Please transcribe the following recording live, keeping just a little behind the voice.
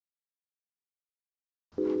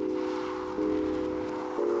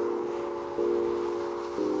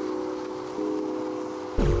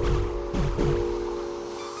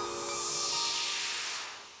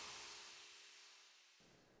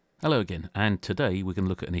Hello again, and today we're going to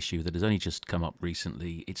look at an issue that has only just come up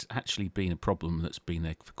recently. It's actually been a problem that's been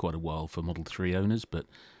there for quite a while for Model 3 owners, but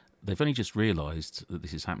they've only just realised that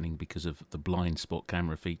this is happening because of the blind spot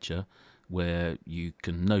camera feature, where you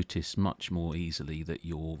can notice much more easily that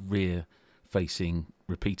your rear facing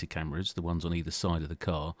repeater cameras, the ones on either side of the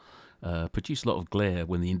car, produce a lot of glare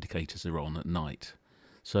when the indicators are on at night.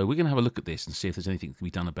 So we're going to have a look at this and see if there's anything that can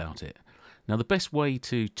be done about it. Now, the best way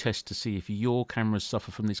to test to see if your cameras suffer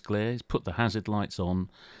from this glare is put the hazard lights on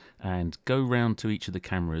and go round to each of the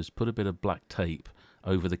cameras, put a bit of black tape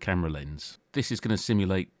over the camera lens. This is going to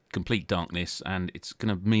simulate complete darkness, and it's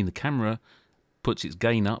going to mean the camera puts its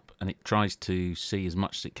gain up and it tries to see as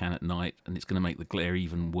much as it can at night, and it's going to make the glare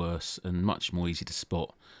even worse and much more easy to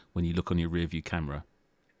spot when you look on your rear view camera.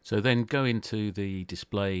 So then go into the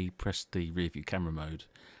display, press the rear view camera mode,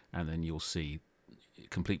 and then you'll see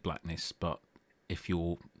complete blackness. But if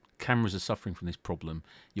your cameras are suffering from this problem,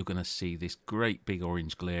 you're going to see this great big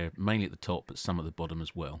orange glare, mainly at the top but some at the bottom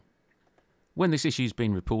as well. When this issue's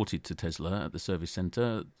been reported to Tesla at the service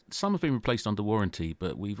centre, some have been replaced under warranty,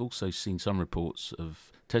 but we've also seen some reports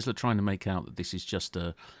of Tesla trying to make out that this is just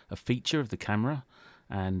a feature of the camera.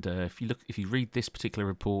 And if you read this particular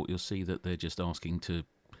report, you'll see that they're just asking to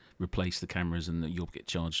replace the cameras and that you'll get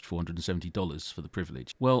charged $470 for the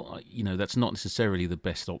privilege. Well, that's not necessarily the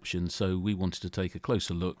best option, so we wanted to take a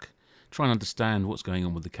closer look, try and understand what's going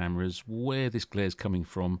on with the cameras, where this glare is coming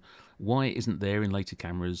from, why it isn't there in later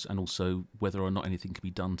cameras, and also whether or not anything can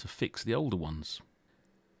be done to fix the older ones.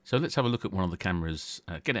 So let's have a look at one of the cameras,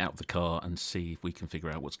 get it out of the car and see if we can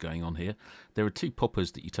figure out what's going on here. There are two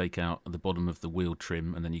poppers that you take out at the bottom of the wheel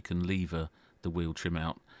trim, and then you can lever the wheel trim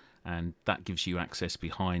out, and that gives you access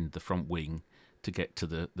behind the front wing to get to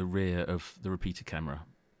the rear of the repeater camera.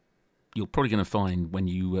 You're probably going to find when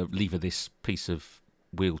you lever this piece of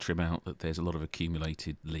wheel trim out that there's a lot of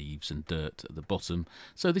accumulated leaves and dirt at the bottom,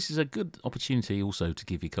 so this is a good opportunity also to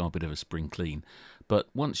give your car a bit of a spring clean. But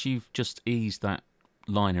once you've just eased that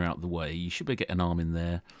liner out of the way, you should be able to get an arm in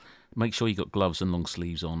there. Make sure you've got gloves and long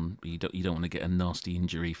sleeves on. You don't want to get a nasty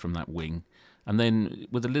injury from that wing. And then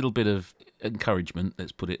with a little bit of encouragement,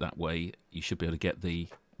 let's put it that way, you should be able to get the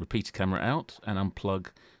repeater camera out and unplug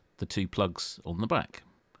the two plugs on the back.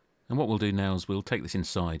 And what we'll do now is we'll take this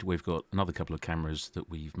inside. We've got another couple of cameras that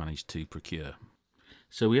we've managed to procure.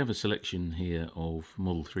 So we have a selection here of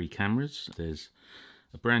Model 3 cameras. There's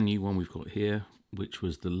a brand new one we've got here, which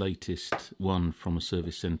was the latest one from a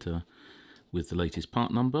service centre with the latest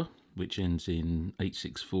part number, which ends in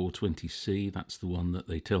 86420C. That's the one that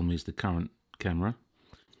they tell me is the current camera.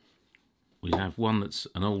 We have one that's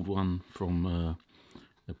an old one from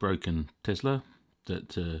a broken Tesla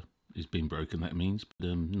that is being broken, that means, but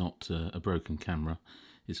not a broken camera.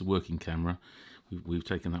 It's a working camera. We've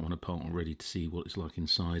taken that one apart already to see what it's like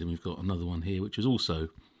inside, and we've got another one here which is also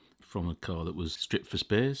from a car that was stripped for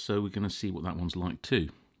spares, so we're going to see what that one's like too.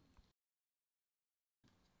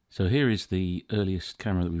 So here is the earliest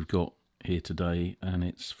camera that we've got here today, and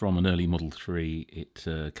it's from an early Model 3. It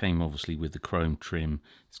came obviously with the chrome trim.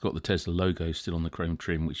 It's got the Tesla logo still on the chrome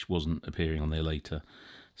trim, which wasn't appearing on there later,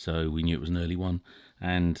 so we knew it was an early one,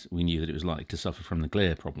 and we knew that it was likely to suffer from the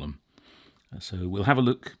glare problem. So we'll have a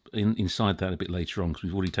look inside that a bit later on, because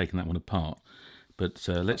we've already taken that one apart. But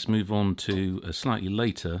let's move on to a slightly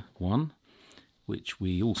later one, which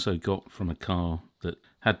we also got from a car that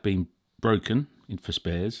had been broken for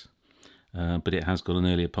spares, but it has got an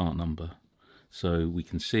earlier part number. So we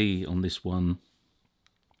can see on this one,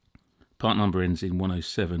 part number ends in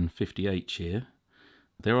 10758 here.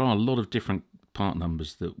 There are a lot of different part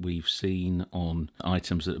numbers that we've seen on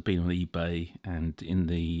items that have been on eBay and in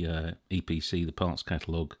the EPC, the parts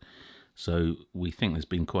catalogue. So we think there's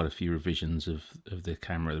been quite a few revisions of the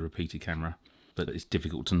camera, the repeater camera, but it's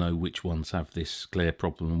difficult to know which ones have this glare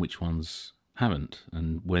problem and which ones haven't,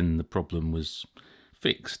 and when the problem was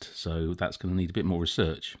fixed. So that's going to need a bit more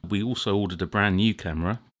research. We also ordered a brand new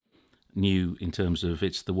camera, new in terms of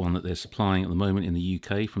it's the one that they're supplying at the moment in the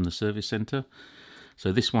UK from the service centre.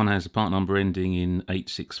 So this one has a part number ending in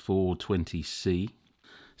 86420C.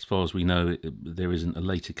 As far as we know, there isn't a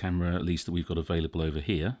later camera, at least that we've got available over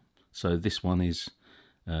here. So this one is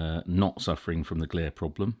not suffering from the glare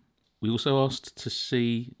problem. We also asked to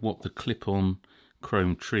see what the clip-on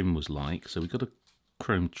chrome trim was like. So we've got a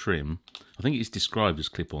chrome trim. I think it's described as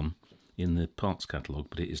clip-on in the parts catalogue,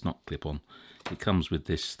 but it is not clip-on. It comes with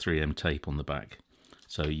this 3M tape on the back.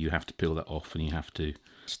 So you have to peel that off and you have to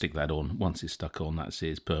stick that on. Once it's stuck on, that's it,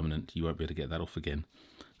 it's permanent. You won't be able to get that off again.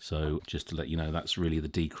 So just to let you know, that's really the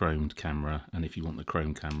de-chromed camera, and if you want the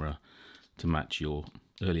chrome camera to match your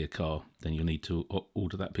earlier car, then you'll need to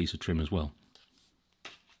order that piece of trim as well.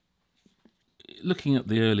 looking at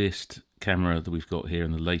the earliest camera that we've got here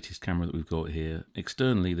and the latest camera that we've got here,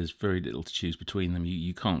 externally there's very little to choose between them.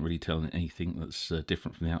 You can't really tell anything that's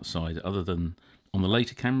different from the outside, other than on the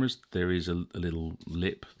later cameras there is a little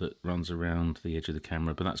lip that runs around the edge of the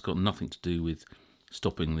camera, but that's got nothing to do with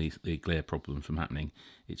stopping the glare problem from happening.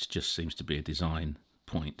 It just seems to be a design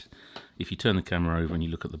point. If you turn the camera over and you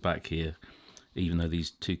look at the back here, even though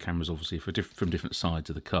these two cameras obviously are from different sides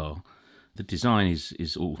of the car, the design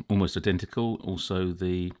is almost identical. Also,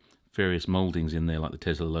 the various mouldings in there, like the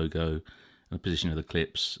Tesla logo, and the position of the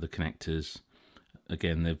clips, the connectors,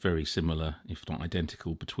 again, they're very similar, if not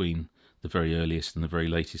identical, between the very earliest and the very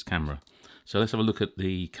latest camera. So let's have a look at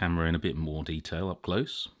the camera in a bit more detail up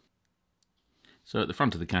close. So at the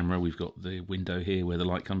front of the camera, we've got the window here where the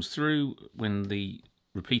light comes through when the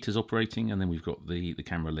repeater's operating, and then we've got the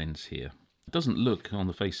camera lens here. It doesn't look on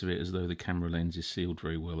the face of it as though the camera lens is sealed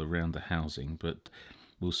very well around the housing, but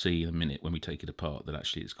we'll see in a minute when we take it apart that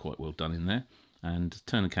actually it's quite well done in there. And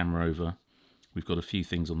turn the camera over, we've got a few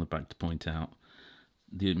things on the back to point out.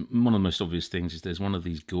 One of the most obvious things is there's one of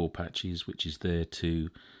these gore patches which is there to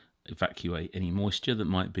evacuate any moisture that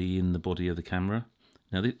might be in the body of the camera.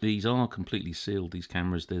 Now these are completely sealed, these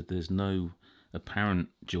cameras. There's no apparent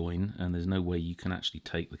join, and there's no way you can actually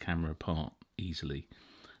take the camera apart easily.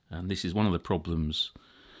 And this is one of the problems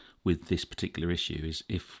with this particular issue, is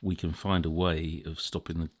if we can find a way of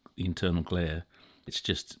stopping the internal glare, it's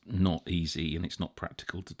just not easy and it's not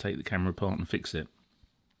practical to take the camera apart and fix it.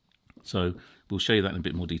 So we'll show you that in a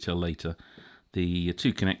bit more detail later. The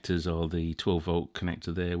two connectors are the 12-volt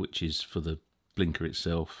connector there, which is for the blinker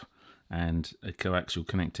itself, and a coaxial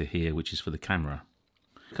connector here, which is for the camera.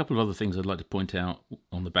 A couple of other things I'd like to point out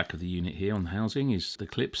on the back of the unit here on the housing is the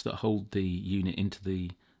clips that hold the unit into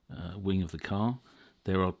the wing of the car.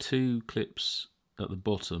 There are two clips at the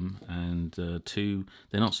bottom and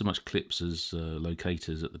they're not so much clips as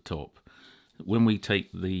locators at the top. When we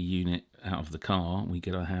take the unit out of the car, we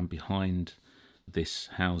get our hand behind this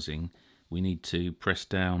housing, we need to press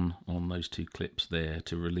down on those two clips there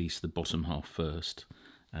to release the bottom half first,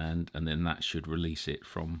 and then that should release it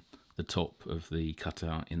from the top of the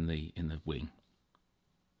cutout in the wing.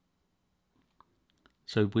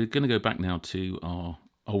 So we're going to go back now to our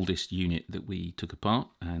oldest unit that we took apart,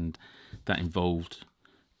 and that involved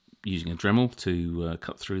using a Dremel to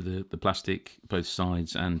cut through the plastic both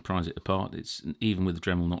sides and prise it apart. It's, even with the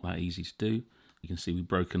Dremel, not that easy to do. You can see we've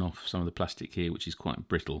broken off some of the plastic here, which is quite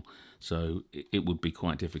brittle, so it would be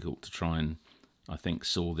quite difficult to try and, I think,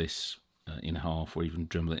 saw this in half, or even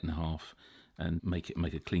Dremel it in half and make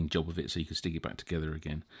a clean job of it so you can stick it back together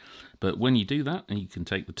again. But when you do that and you can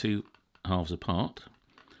take the two halves apart,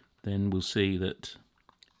 then we'll see that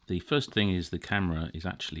the first thing is the camera is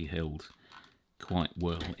actually held quite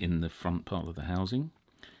well in the front part of the housing.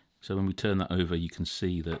 So when we turn that over, you can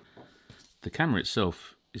see that the camera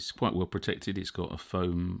itself is quite well protected. It's got a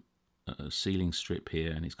foam sealing strip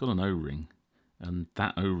here, and it's got an O-ring, and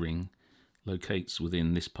that O-ring locates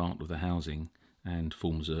within this part of the housing and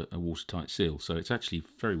forms a watertight seal. So it's actually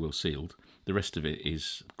very well sealed. The rest of it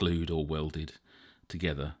is glued or welded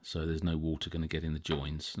together, so there's no water going to get in the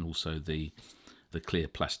joints. And also the clear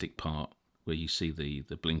plastic part where you see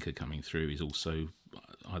the blinker coming through is also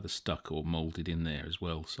either stuck or moulded in there as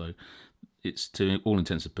well. So it's, to all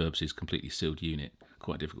intents and purposes, completely sealed unit,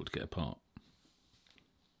 quite difficult to get apart.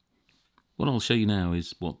 What I'll show you now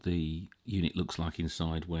is what the unit looks like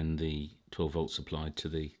inside when the 12 volts applied to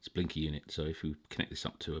the blinker unit. So if we connect this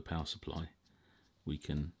up to a power supply, we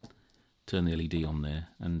can turn the LED on there,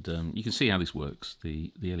 and you can see how this works.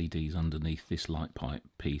 The LED is underneath this light pipe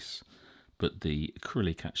piece, but the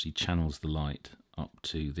acrylic actually channels the light up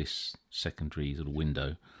to this secondary little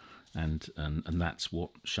window, and that's what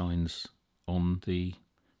shines on the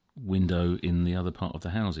window in the other part of the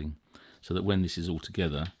housing, so that when this is all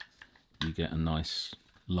together, you get a nice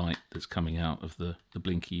light that's coming out of the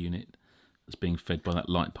blinker unit that's being fed by that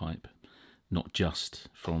light pipe, not just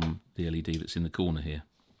from the LED that's in the corner here.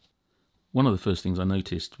 One of the first things I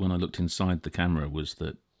noticed when I looked inside the camera was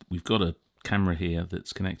that we've got a camera here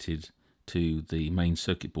that's connected to the main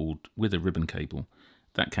circuit board with a ribbon cable.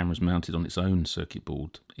 That camera's mounted on its own circuit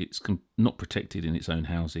board. It's not protected in its own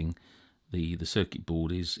housing. The circuit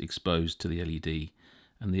board is exposed to the LED,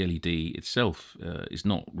 and the LED itself is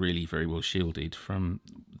not really very well shielded from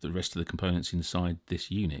the rest of the components inside this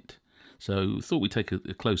unit. So I thought we'd take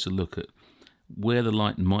a closer look at where the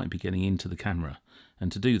light might be getting into the camera,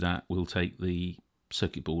 and to do that we'll take the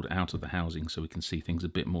circuit board out of the housing so we can see things a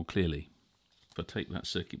bit more clearly. If I take that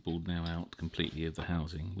circuit board now out completely of the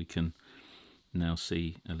housing, we can now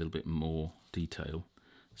see a little bit more detail.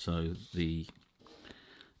 So the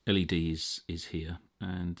LED is here,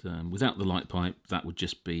 and without the light pipe, that would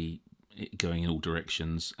just be it going in all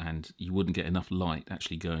directions, and you wouldn't get enough light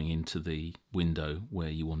actually going into the window where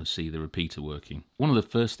you want to see the repeater working. One of the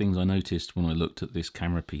first things I noticed when I looked at this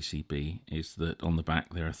camera PCB is that on the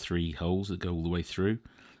back there are 3 holes that go all the way through,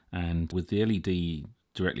 and with the LED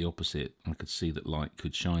directly opposite, I could see that light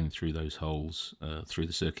could shine through those holes through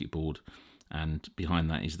the circuit board, and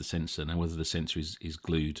behind that is the sensor. Now whether the sensor is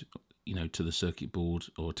glued to the circuit board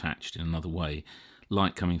or attached in another way,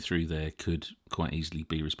 light coming through there could quite easily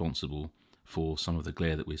be responsible for some of the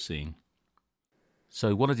glare that we're seeing.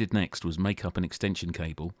 So what I did next was make up an extension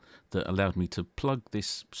cable that allowed me to plug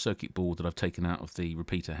this circuit board that I've taken out of the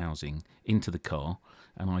repeater housing into the car,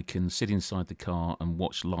 and I can sit inside the car and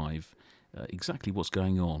watch live exactly what's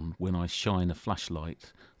going on when I shine a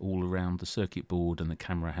flashlight all around the circuit board and the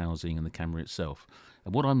camera housing and the camera itself.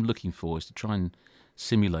 And what I'm looking for is to try and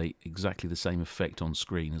simulate exactly the same effect on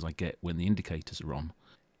screen as I get when the indicators are on.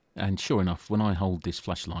 And sure enough, when I hold this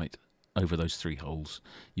flashlight over those 3 holes,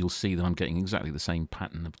 you'll see that I'm getting exactly the same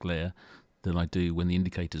pattern of glare that I do when the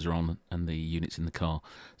indicators are on and the unit's in the car.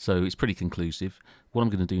 So it's pretty conclusive. What I'm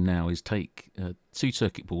going to do now is take 2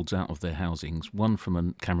 circuit boards out of their housings, one from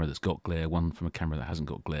a camera that's got glare, one from a camera that hasn't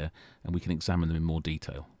got glare, and we can examine them in more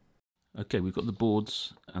detail. Okay, we've got the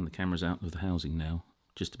boards and the cameras out of the housing now.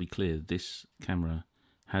 Just to be clear, this camera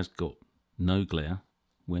has got no glare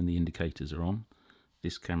when the indicators are on.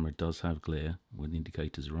 This camera does have glare when the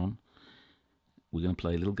indicators are on. We're going to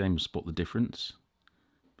play a little game of spot the difference.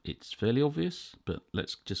 It's fairly obvious, but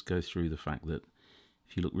let's just go through the fact that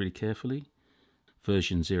if you look really carefully,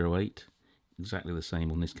 version 08, exactly the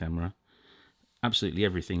same on this camera. Absolutely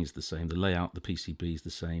everything is the same. The layout, the PCB is the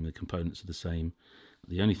same, the components are the same.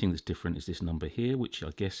 The only thing that's different is this number here, which I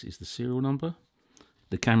guess is the serial number.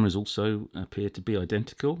 The cameras also appear to be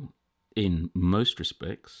identical in most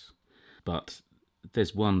respects, but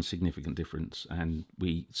there's one significant difference, and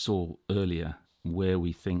we saw earlier where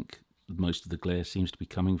we think most of the glare seems to be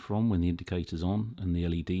coming from when the indicator's on and the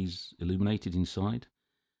LED's illuminated inside,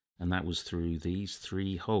 and that was through these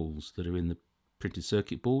 3 holes that are in the printed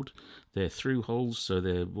circuit board. They're through holes, so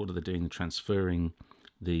what are they doing? They're transferring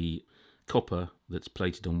the copper that's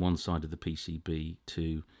plated on one side of the PCB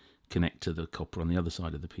to connect to the copper on the other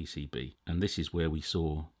side of the PCB. And this is where we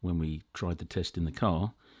saw, when we tried the test in the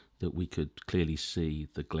car, that we could clearly see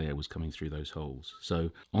the glare was coming through those holes.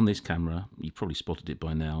 So on this camera, you probably spotted it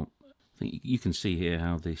by now, I think you can see here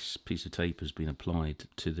how this piece of tape has been applied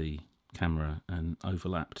to the camera and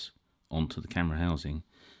overlapped onto the camera housing.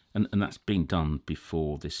 And that's been done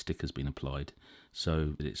before this sticker's been applied.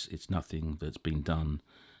 So it's nothing that's been done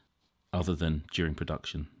other than during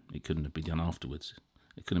production. It couldn't have been done afterwards.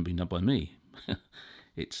 It couldn't have been done by me.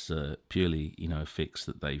 It's purely, a fix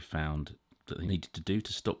that they found that they needed to do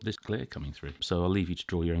to stop this glare coming through. So I'll leave you to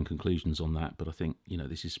draw your own conclusions on that, but I think,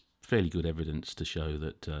 this is fairly good evidence to show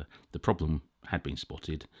that the problem had been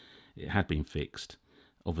spotted, it had been fixed.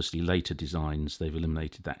 Obviously later designs, they've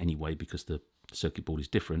eliminated that anyway because the circuit board is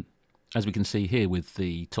different. As we can see here with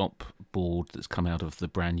the top board that's come out of the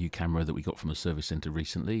brand new camera that we got from a service centre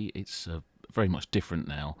recently, it's very much different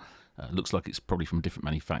now. Looks like it's probably from a different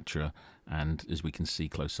manufacturer, and as we can see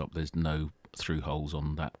close up, there's no through holes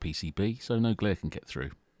on that PCB, so no glare can get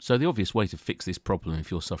through. So the obvious way to fix this problem if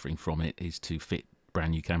you're suffering from it is to fit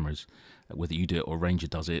brand new cameras. Whether you do it or Ranger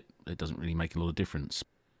does it, it doesn't really make a lot of difference.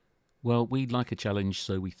 Well, we'd like a challenge,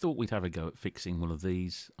 so we thought we'd have a go at fixing one of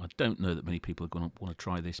these. I don't know that many people are going to want to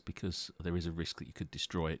try this because there is a risk that you could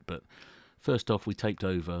destroy it, but first off we taped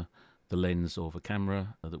over the lens of a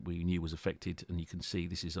camera that we knew was affected, and you can see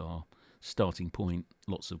this is our starting point,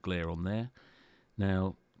 lots of glare on there.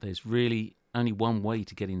 Now there's really only one way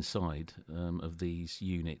to get inside of these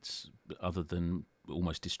units other than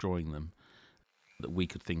almost destroying them that we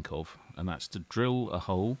could think of, and that's to drill a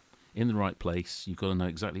hole in the right place. You've got to know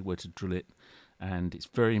exactly where to drill it, and it's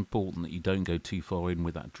very important that you don't go too far in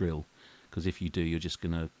with that drill, because if you do, you're just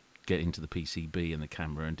going to get into the PCB and the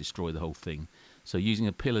camera and destroy the whole thing. So using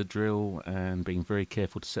a pillar drill and being very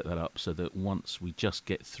careful to set that up so that once we just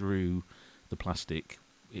get through the plastic,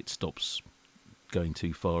 it stops going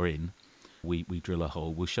too far in. We drill a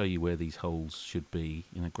hole. We'll show you where these holes should be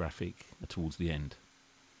in a graphic towards the end.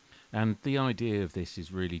 And the idea of this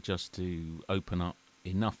is really just to open up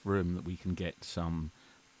enough room that we can get some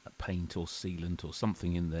paint or sealant or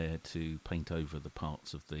something in there to paint over the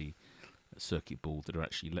parts of the circuit board that are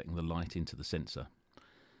actually letting the light into the sensor.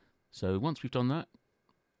 So once we've done that,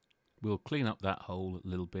 we'll clean up that hole a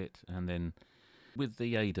little bit, and then with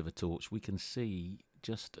the aid of a torch we can see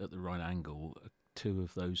just at the right angle 2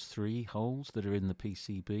 of those 3 holes that are in the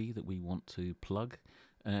PCB that we want to plug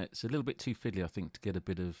It's a little bit too fiddly, I think, to get a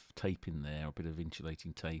bit of tape in there, a bit of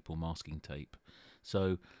insulating tape or masking tape.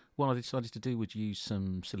 So what I decided to do was use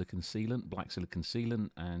some silicon sealant, black silicon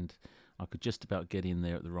sealant, and I could just about get in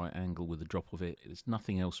there at the right angle with a drop of it. There's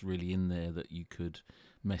nothing else really in there that you could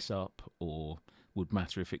mess up or would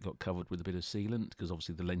matter if it got covered with a bit of sealant, because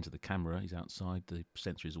obviously the lens of the camera is outside, the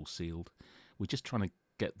sensor is all sealed. We're just trying to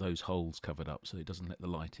get those holes covered up so it doesn't let the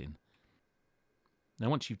light in.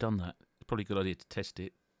 Now once you've done that, it's probably a good idea to test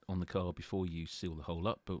it on the car before you seal the hole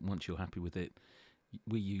up, but once you're happy with it,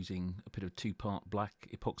 we're using a bit of 2-part black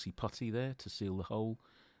epoxy putty there to seal the hole,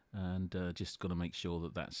 and just got to make sure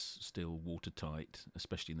that that's still watertight,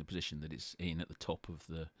 especially in the position that it's in at the top of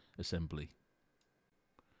the assembly.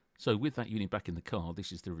 So with that unit back in the car,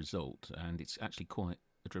 this is the result, and it's actually quite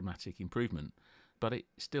a dramatic improvement, but it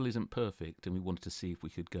still isn't perfect, and we wanted to see if we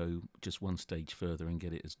could go just one stage further and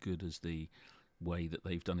get it as good as the way that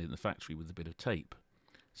they've done it in the factory with a bit of tape.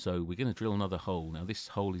 So we're going to drill another hole. Now this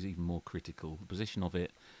hole is even more critical, the position of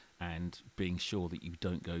it and being sure that you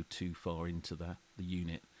don't go too far into the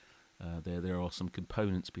unit. There are some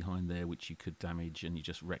components behind there which you could damage and you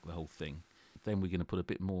just wreck the whole thing. Then we're going to put a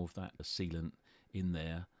bit more of that sealant in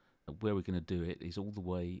there. Where we're going to do it is all the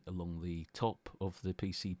way along the top of the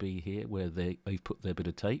PCB here, where they've put their bit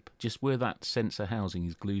of tape. Just where that sensor housing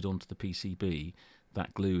is glued onto the PCB,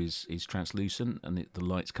 that glue is translucent and the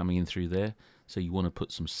light's coming in through there, so you want to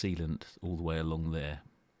put some sealant all the way along there.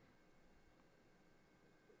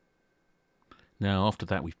 Now after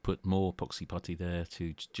that we've put more epoxy putty there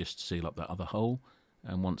to just seal up that other hole,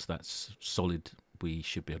 and once that's solid we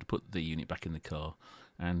should be able to put the unit back in the car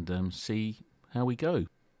and see how we go.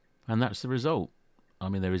 And that's the result. I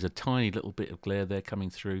mean, there is a tiny little bit of glare there coming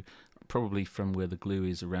through, probably from where the glue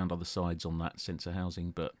is around other sides on that sensor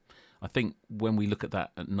housing, but I think when we look at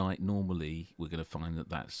that at night normally we're going to find that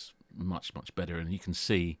that's much better, and you can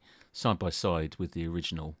see side by side with the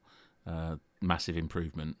original massive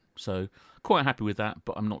improvement. So quite happy with that,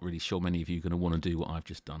 but I'm not really sure many of you are going to want to do what I've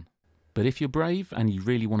just done. But if you're brave and you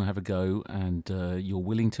really want to have a go, and you're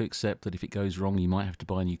willing to accept that if it goes wrong you might have to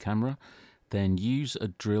buy a new camera, then use a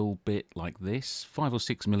drill bit like this. 5 or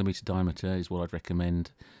 6 millimeter diameter is what I'd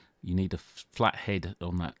recommend. You need a flat head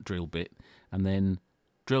on that drill bit, and then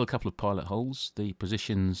drill a couple of pilot holes. The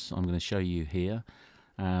positions I'm going to show you here.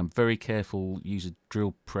 Very careful, use a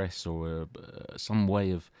drill press or some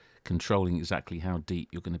way of controlling exactly how deep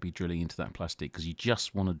you're going to be drilling into that plastic, because you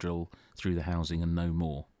just want to drill through the housing and no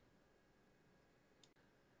more.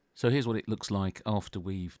 So here's what it looks like after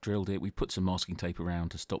we've drilled it. We've put some masking tape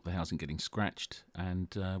around to stop the housing getting scratched,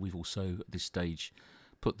 and we've also at this stage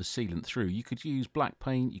put the sealant through. You could use black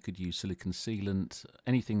paint, you could use silicon sealant,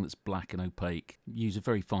 anything that's black and opaque. Use a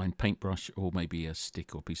very fine paintbrush or maybe a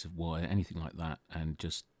stick or a piece of wire, anything like that, and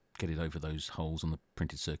just get it over those holes on the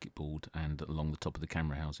printed circuit board and along the top of the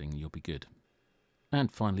camera housing, you'll be good.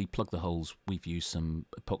 And finally, plug the holes. We've used some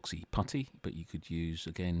epoxy putty, but you could use,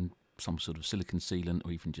 again, some sort of silicon sealant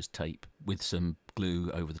or even just tape with some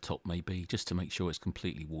glue over the top maybe, just to make sure it's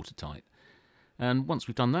completely watertight. And once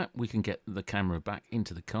we've done that, we can get the camera back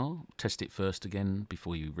into the car, test it first again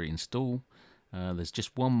before you reinstall. There's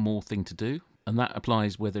just one more thing to do, and that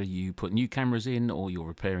applies whether you put new cameras in or you're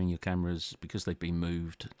repairing your cameras because they've been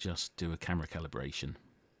moved. Just do a camera calibration.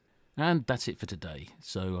 And that's it for today.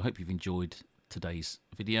 So I hope you've enjoyed today's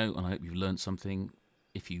video and I hope you've learned something.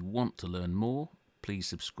 If you want to learn more, please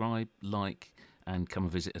subscribe, like, and come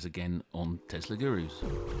and visit us again on Tesla Gurus.